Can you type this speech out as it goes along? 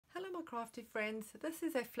my crafty friends, this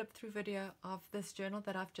is a flip through video of this journal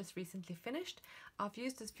that I've just recently finished. I've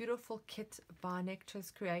used this beautiful kit by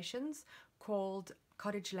Nectars Creations called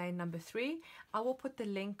Cottage Lane number 3. I will put the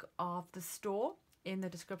link of the store in the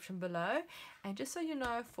description below, and just so you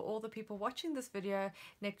know, for all the people watching this video,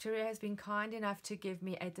 Nectaria has been kind enough to give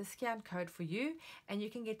me a discount code for you, and you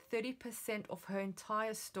can get 30% off her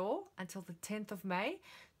entire store until the 10th of May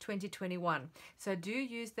 2021. So do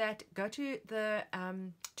use that. Go to the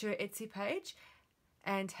to her Etsy page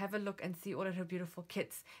and have a look and see all of her beautiful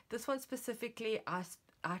kits. This one specifically I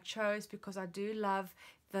chose because I do love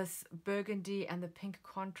this burgundy and the pink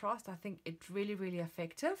contrast. I think it's really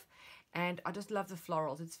effective, and I just love the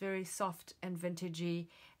florals. It's very soft and vintagey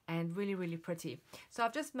and really pretty. So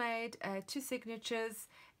I've just made 2 signatures,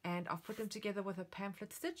 and I've put them together with a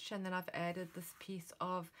pamphlet stitch, and then I've added this piece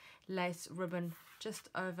of lace ribbon just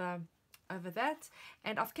over that.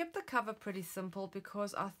 And I've kept the cover pretty simple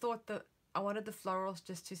because I thought that I wanted the florals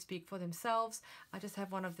just to speak for themselves. I just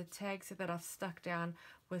have one of the tags that I've stuck down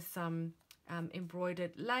with some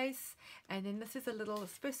embroidered lace, and then this is a little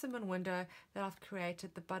specimen window that I've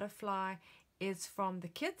created. The butterfly is from the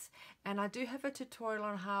kit, and I do have a tutorial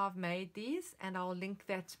on how I've made these, and I'll link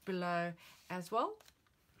that below as well.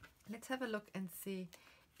 Let's have a look and see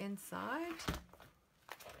inside.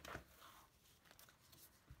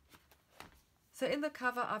 So in the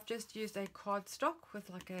cover, I've just used a cardstock with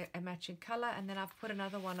like a matching color, and then I've put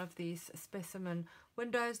another one of these specimen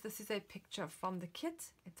windows. This is a picture from the kit.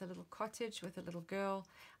 It's a little cottage with a little girl.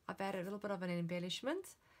 I've added a little bit of an embellishment,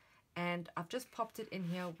 and I've just popped it in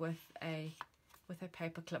here with a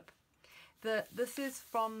paper clip. This is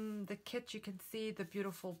from the kit. You can see the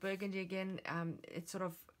beautiful burgundy again. It sort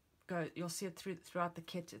of you'll see it throughout the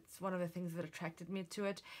kit. It's one of the things that attracted me to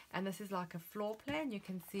it, and this is like a floor plan. You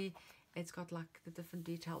can see it's got like the different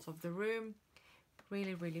details of the room.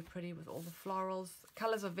 Really pretty with all the florals.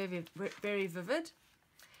 Colors are very vivid.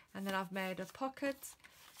 And then I've made a pocket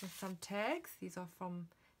with some tags. These are from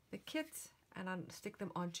the kit, and I stick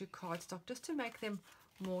them onto cardstock just to make them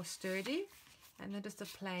more sturdy. And then just a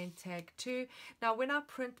plain tag too. Now when I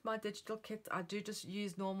print my digital kits, I do just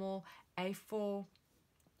use normal A4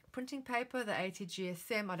 printing paper, the 80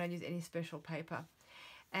 GSM. I don't use any special paper.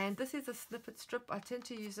 And this is a snippet strip. I tend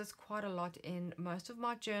to use this quite a lot in most of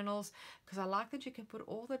my journals because I like that you can put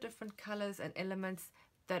all the different colors and elements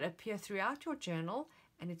that appear throughout your journal,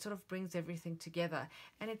 and it sort of brings everything together,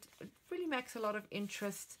 and it really makes a lot of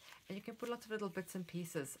interest, and you can put lots of little bits and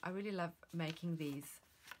pieces. I really love making these.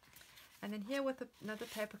 And then here with another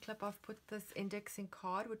paper clip, I've put this indexing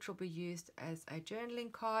card, which will be used as a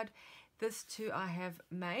journaling card. This too I have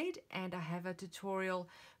made, and I have a tutorial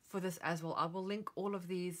for this as well. I will link all of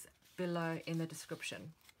these below in the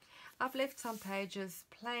description. I've left some pages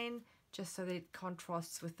plain just so that it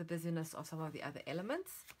contrasts with the busyness of some of the other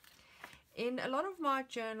elements. In a lot of my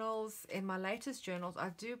journals, in my latest journals, I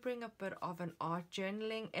do bring a bit of an art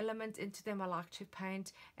journaling element into them. I like to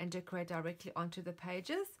paint and decorate directly onto the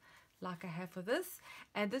pages like I have for this.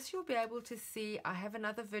 And this you'll be able to see. I have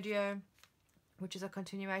another video which is a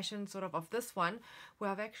continuation sort of this one, where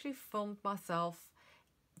I've actually filmed myself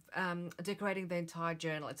decorating the entire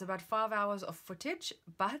journal. It's about 5 hours of footage,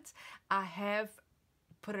 but I have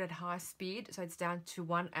put it at high speed, so it's down to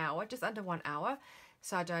 1 hour, just under 1 hour,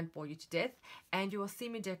 so I don't bore you to death. And you will see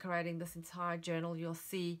me decorating this entire journal. You'll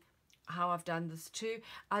see how I've done this too.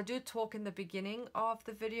 I do talk in the beginning of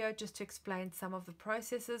the video just to explain some of the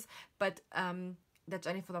processes, but that's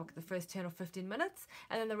only for the first 10 or 15 minutes,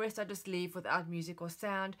 and then the rest I just leave without music or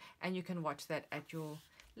sound, and you can watch that at your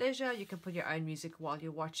leisure. You can put your own music while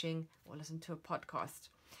you're watching or listen to a podcast.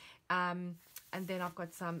 And then I've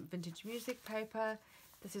got some vintage music paper.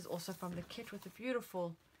 This is also from the kit with the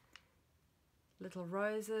beautiful little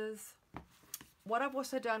roses. What I've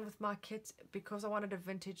also done with my kit, because I wanted a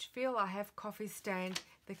vintage feel, I have coffee stained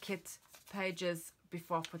the kit pages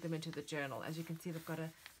before I put them into the journal. As you can see, they've got a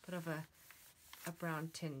bit of a brown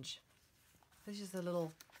tinge. This is a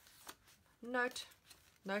little notelet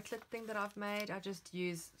thing that I've made. I just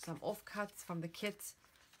use some offcuts from the kit,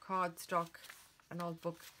 cardstock, an old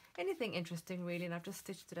book, anything interesting really, and I've just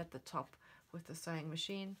stitched it at the top with the sewing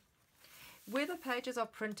machine. Where the pages are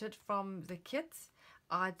printed from the kit,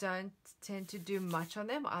 I don't tend to do much on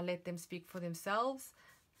them. I let them speak for themselves.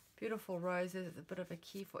 Beautiful roses, a bit of a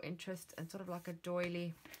key for interest, and sort of like a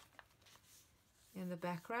doily in the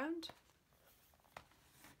background.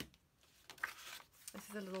 This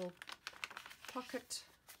is a little pocket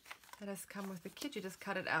that has come with the kit. You just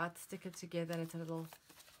cut it out, stick it together, and it's a little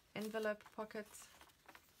envelope pocket.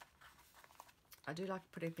 I do like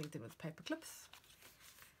putting things in with paper clips.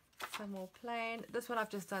 Some more plain. This one I've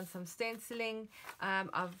just done some stenciling.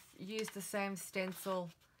 I've used the same stencil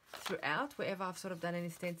throughout. Wherever I've sort of done any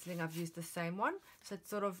stenciling, I've used the same one. So it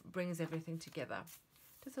sort of brings everything together.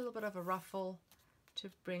 Just a little bit of a ruffle to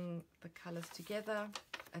bring the colors together.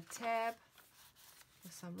 A tab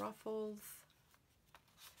with some ruffles.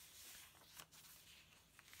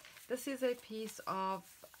 This is a piece of,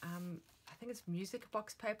 I think it's music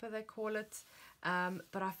box paper they call it.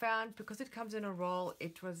 But I found because it comes in a roll,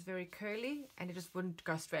 it was very curly and it just wouldn't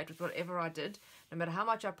go straight with whatever I did. No matter how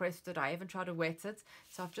much I pressed it, I even tried to wet it.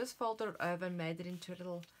 So I've just folded it over and made it into a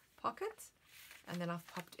little pocket. And then I've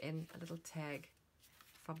popped in a little tag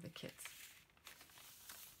from the kit.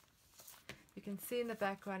 You can see in the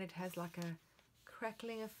background it has like a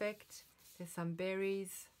crackling effect. There's some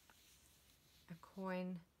berries, a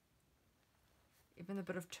coin, even a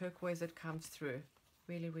bit of turquoise that comes through.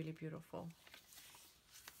 Really, really beautiful.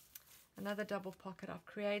 Another double pocket I've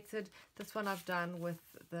created. This one I've done with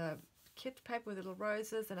the kit paper with little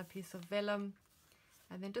roses and a piece of vellum.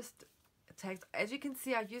 And then just tags. As you can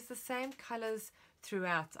see, I use the same colors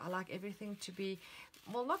throughout. I like everything to be,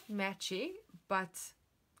 well, not matchy, but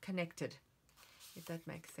connected, if that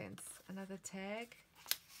makes sense. Another tag.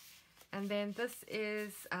 And then this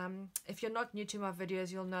is, if you're not new to my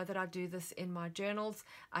videos, you'll know that I do this in my journals.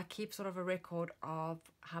 I keep sort of a record of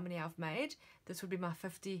how many I've made. This would be my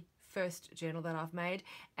 51st journal that I've made.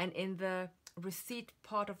 And in the receipt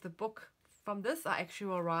part of the book from this, I actually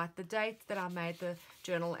will write the date that I made the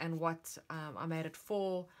journal and what I made it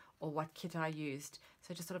for, or what kit I used.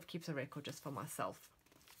 So it just sort of keeps a record just for myself.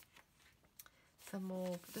 Some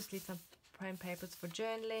more, just leave some plain papers for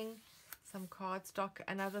journaling. Some cardstock,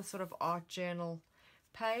 another sort of art journal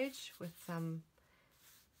page with some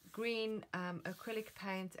green acrylic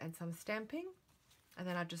paint and some stamping, and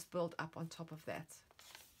then I just build up on top of that.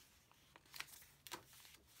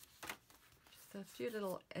 Just a few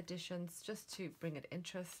little additions just to bring it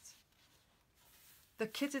interest. The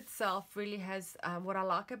kit itself really has, what I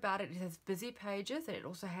like about it, it has busy pages and it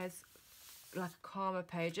also has like calmer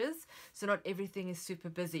pages, so not everything is super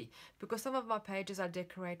busy, because some of my pages I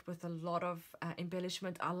decorate with a lot of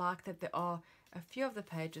embellishment. I like that there are a few of the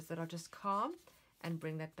pages that are just calm and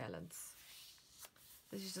bring that balance.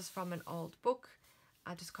 This is just from an old book.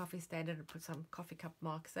 I just coffee stained it and put some coffee cup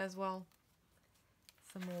marks as well.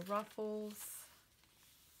 Some more ruffles.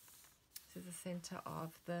 This is the center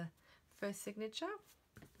of the first signature.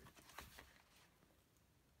 You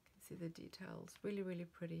can see the details, really, really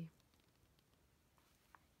pretty.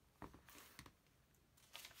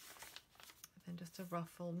 And just a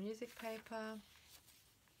ruffle music paper,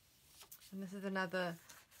 and this is another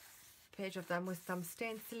page I've done with some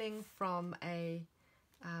stenciling from a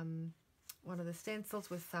one of the stencils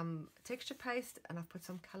with some texture paste, and I've put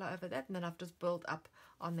some color over that, and then I've just built up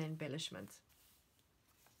on the embellishment.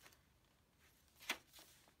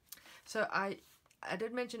 So I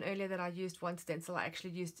did mention earlier that I used one stencil. I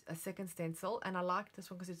actually used a second stencil, and I liked this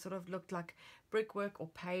one because it sort of looked like brickwork or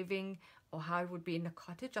paving, or how it would be in a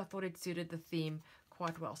cottage. I thought it suited the theme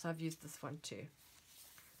quite well, so I've used this one too.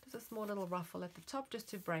 Just a small little ruffle at the top just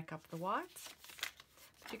to break up the white.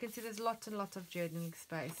 But you can see there's lots and lots of journaling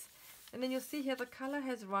space. And then you'll see here the color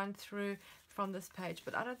has run through from this page,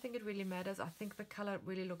 but I don't think it really matters. I think the color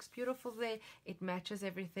really looks beautiful there. It matches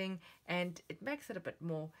everything and it makes it a bit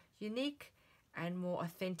more unique and more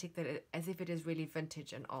authentic, as if it is really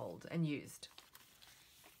vintage and old and used.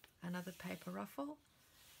 Another paper ruffle.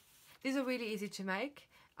 These are really easy to make.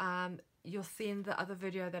 You'll see in the other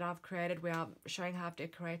video that I've created where I'm showing how I've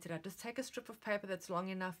decorated. I just take a strip of paper that's long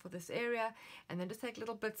enough for this area, and then just take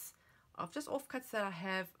little bits of just offcuts that I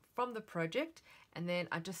have from the project, and then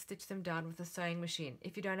I just stitch them down with a sewing machine.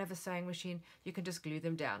 If you don't have a sewing machine, you can just glue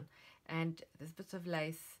them down. And there's bits of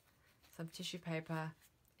lace, some tissue paper,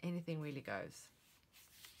 anything really goes.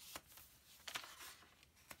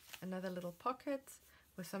 Another little pocket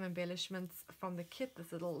with some embellishments from the kit,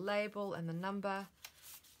 this little label and the number,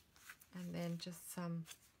 and then just some,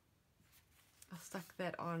 I've stuck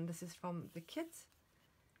that on, this is from the kit.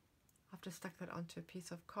 I've just stuck that onto a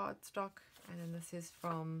piece of cardstock, and then this is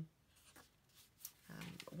from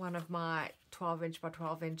one of my 12-inch by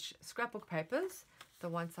 12-inch scrapbook papers. The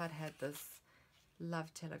one side had this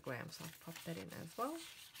love telegram, so I've popped that in as well.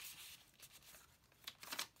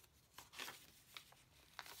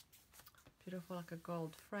 Beautiful, like a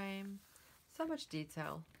gold frame. So much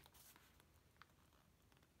detail.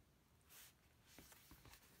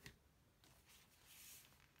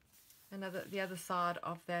 The other side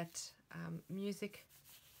of that music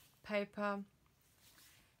paper,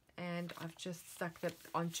 and I've just stuck that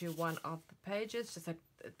onto one of the pages, just that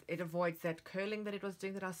it avoids that curling that it was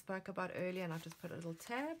doing that I spoke about earlier, and I've just put a little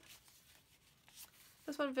tab.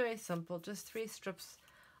 This one very simple, just 3 strips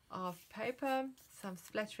of paper, some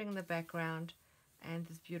splattering in the background, and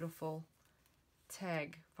this beautiful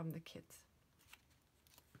tag from the kit.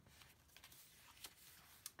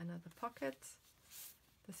 Another pocket.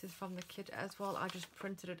 This is from the kit as well. I just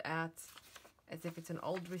printed it out as if it's an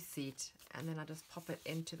old receipt, and then I just pop it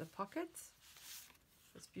into the pocket.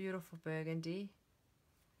 This beautiful burgundy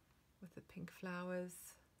with the pink flowers.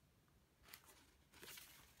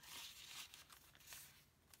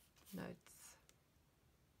 Notes.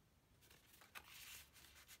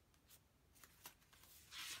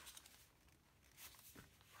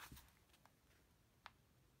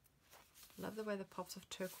 Love the way the pops of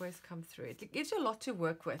turquoise come through. It gives you a lot to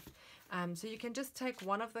work with. So you can just take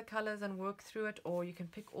one of the colors and work through it, or you can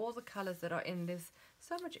pick all the colors that are in. There's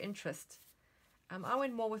so much interest. I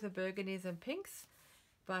went more with the burgundies and pinks,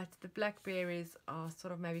 but the blackberries are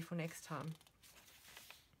sort of maybe for next time.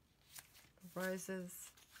 Roses,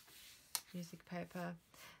 music paper.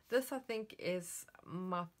 This I think is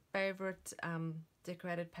my favorite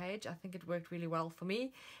decorated page. I think it worked really well for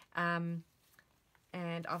me.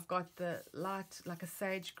 And I've got the light, like a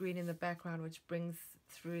sage green in the background, which brings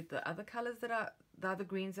through the other colors that are the other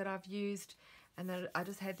greens that I've used. And then I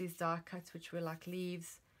just had these die cuts, which were like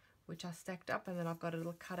leaves, which I stacked up. And then I've got a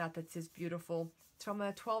little cutout that says beautiful. It's from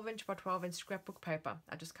a 12-inch by 12-inch scrapbook paper.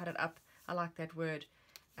 I just cut it up. I like that word,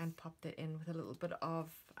 and popped it in with a little bit of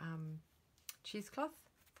cheesecloth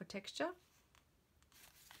for texture.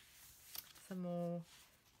 Some more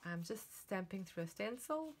just stamping through a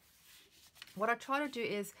stencil. What I try to do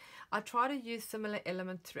is I try to use similar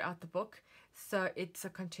elements throughout the book, so it's a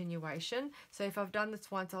continuation. So if I've done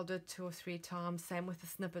this once, I'll do it 2 or 3 times. Same with the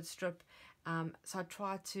snippet strip. So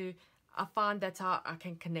I find that's how I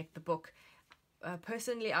can connect the book.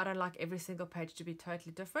 Personally, I don't like every single page to be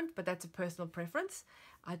totally different, but that's a personal preference.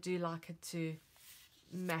 I do like it to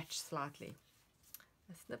match slightly.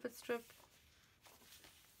 A snippet strip.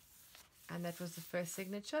 And that was the first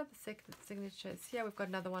signature. The second signature is here. We've got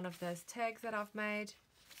another one of those tags that I've made,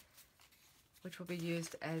 which will be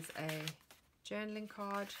used as a journaling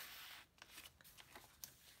card.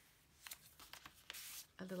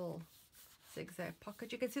 A little zigzag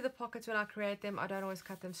pocket. You can see the pockets when I create them. I don't always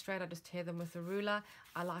cut them straight. I just tear them with a ruler.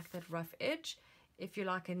 I like that rough edge. If you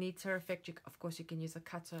like a neater effect, of course you can use a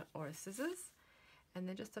cutter or a scissors. And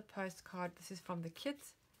then just a postcard. This is from the kit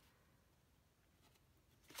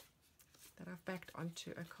that I've backed onto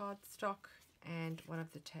a cardstock, and one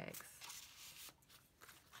of the tags.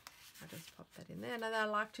 I just pop that in there. And then I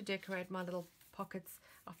like to decorate my little pockets.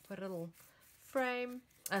 I've put a little frame,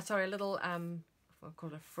 a little I'll call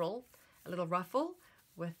it a frill, a little ruffle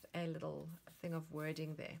with a little thing of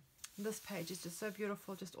wording there. And this page is just so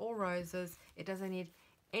beautiful, just all roses. It doesn't need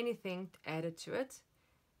anything added to it.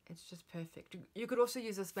 It's just perfect. You could also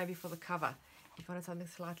use this maybe for the cover. If you wanted something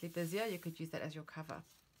slightly busier, you could use that as your cover.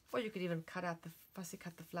 Or you could even fussy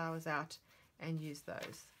cut the flowers out and use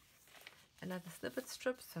those. Another snippet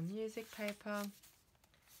strip, some music paper,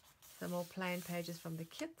 some more plain pages from the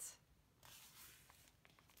kit.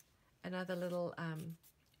 Another little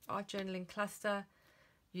art journaling cluster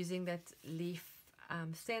using that leaf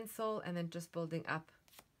stencil, and then just building up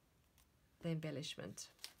the embellishment.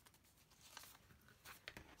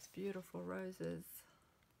 It's beautiful roses.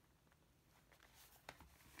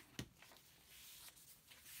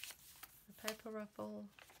 Paper ruffle.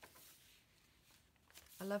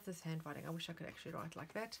 I love this handwriting. I wish I could actually write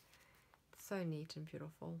like that. It's so neat and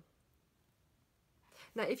beautiful.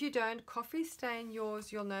 Now if you don't coffee stain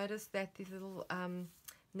yours, you'll notice that these little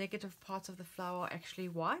negative parts of the flower are actually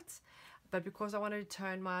white. But because I wanted to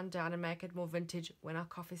tone mine down and make it more vintage, when I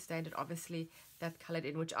coffee stained it, obviously that colored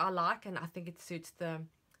in, which I like, and I think it suits the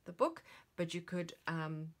book. But you could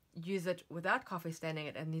use it without coffee staining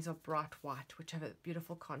it, and these are bright white, which have a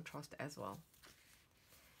beautiful contrast as well.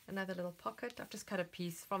 Another little pocket. I've just cut a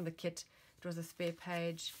piece from the kit. It was a spare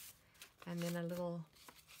page, and then a little,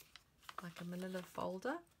 like a manila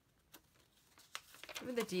folder.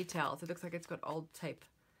 Even the details, it looks like it's got old tape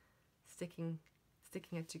sticking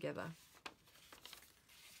it together.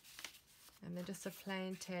 And then just a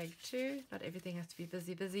plain tag too. Not everything has to be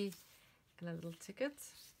busy, and a little ticket.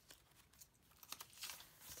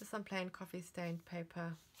 Just some plain coffee stained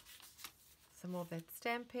paper, some more of that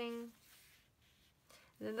stamping.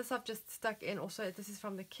 And then this I've just stuck in, also this is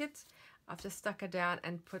from the kit. I've just stuck it down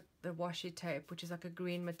and put the washi tape, which is like a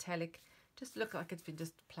green metallic, just look like it's been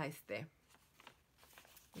just placed there.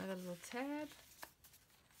 Another little tab,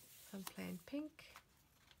 some plain pink,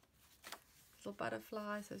 little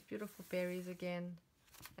butterflies, those beautiful berries again.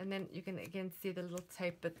 And then you can again see the little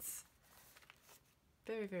tape bits.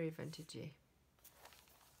 Very, very vintagey.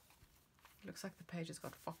 Looks like the page has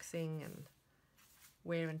got foxing and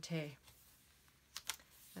wear and tear.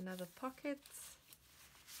 Another pocket.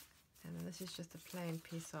 And then this is just a plain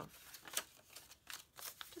piece of,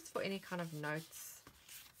 just for any kind of notes.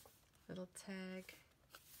 Little tag.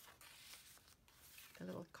 A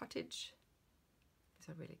little cottage. These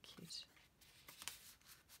are really cute.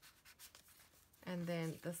 And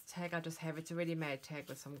then this tag I just have, it's a ready-made tag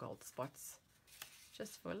with some gold spots.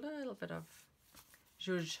 Just for a little bit of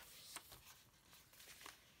zhuzh.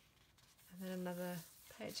 And then another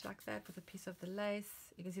page like that with a piece of the lace.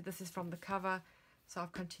 You can see this is from the cover, so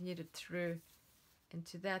I've continued it through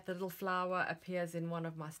into that. The little flower appears in one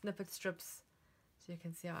of my snippet strips, so you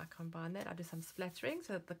can see how I combine that. I do some splattering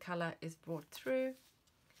so that the color is brought through.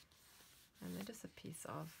 And then just a piece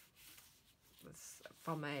of this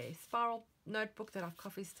from a spiral notebook that I've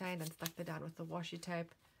coffee stained and stuck that down with the washi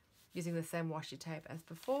tape, using the same washi tape as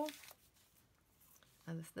before.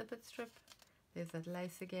 And the snippet strip, there's that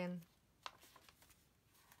lace again.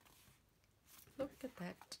 Look at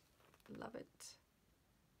that, love it.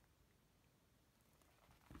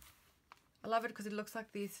 I love it because it looks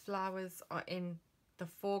like these flowers are in the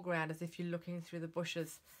foreground, as if you're looking through the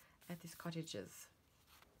bushes at these cottages.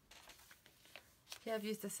 Here I've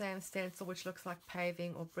used the same stencil which looks like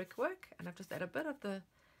paving or brickwork, and I've just added a bit of the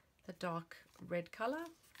dark red color.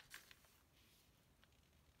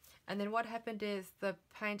 And then what happened is the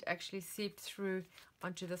paint actually seeped through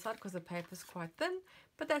onto the side because the paper is quite thin,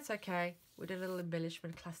 but that's okay. We did a little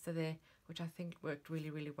embellishment cluster there, which I think worked really,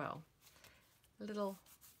 really well. A little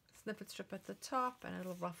snippet strip at the top and a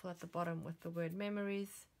little ruffle at the bottom with the word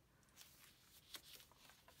memories.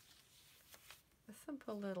 A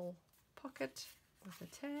simple little pocket with a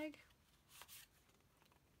tag.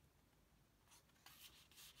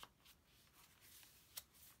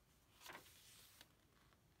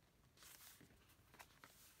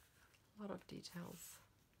 A lot of details.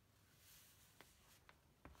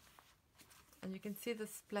 And you can see the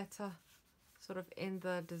splatter sort of in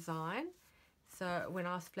the design. So when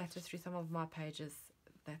I splatter through some of my pages,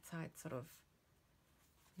 that's how it sort of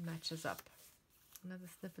matches up. Another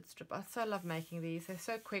snippet strip. I so love making these. They're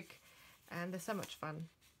so quick and they're so much fun.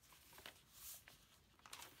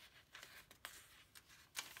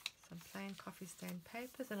 Some plain coffee stained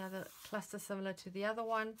papers. Another cluster similar to the other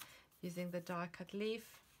one, using the die cut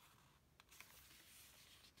leaf.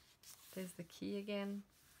 There's the key again.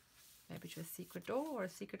 Maybe to a secret door or a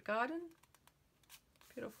secret garden.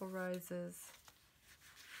 Beautiful roses.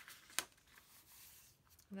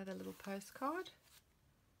 Another little postcard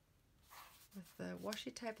with the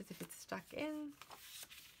washi tape as if it's stuck in.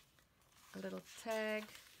 A little tag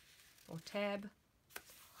or tab.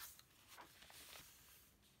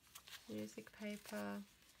 Music paper.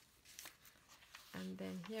 And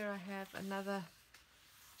then here I have another,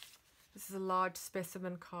 this is a large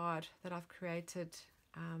specimen card that I've created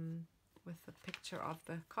with a picture of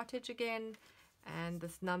the cottage again, and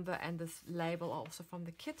this number and this label also from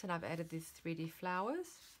the kit, and I've added these 3D flowers.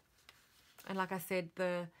 And like I said,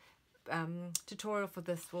 the tutorial for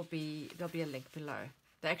this there'll be a link below.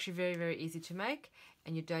 They're actually very, very easy to make,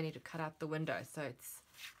 and you don't need to cut out the window, so it's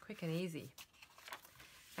quick and easy.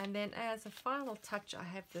 And then as a final touch, I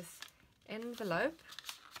have this envelope,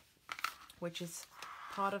 which is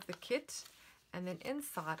part of the kit, and then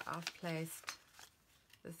inside I've placed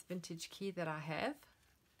this vintage key that I have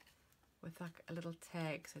with like a little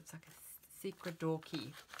tag, so it's like a secret door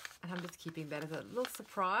key, and I'm just keeping that as a little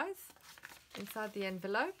surprise inside the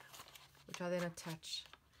envelope, which I then attach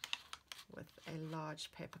with a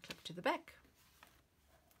large paper clip to the back.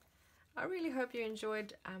 I really hope you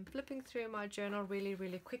enjoyed flipping through my journal really,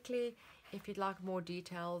 really quickly. If you'd like more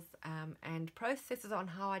details and processes on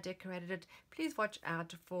how I decorated it, please watch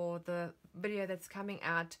out for the video that's coming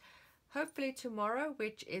out hopefully tomorrow,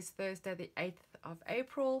 which is Thursday the 8th of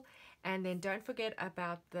April. And then don't forget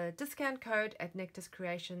about the discount code at Nectars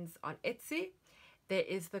Creations on Etsy. There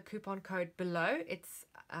is the coupon code below. It's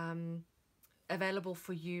available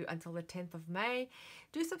for you until the 10th of May.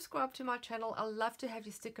 Do subscribe to my channel. I'd love to have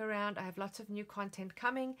you stick around. I have lots of new content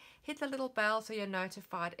coming. Hit the little bell so you're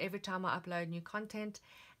notified every time I upload new content.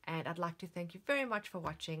 And I'd like to thank you very much for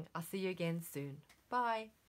watching. I'll see you again soon. Bye.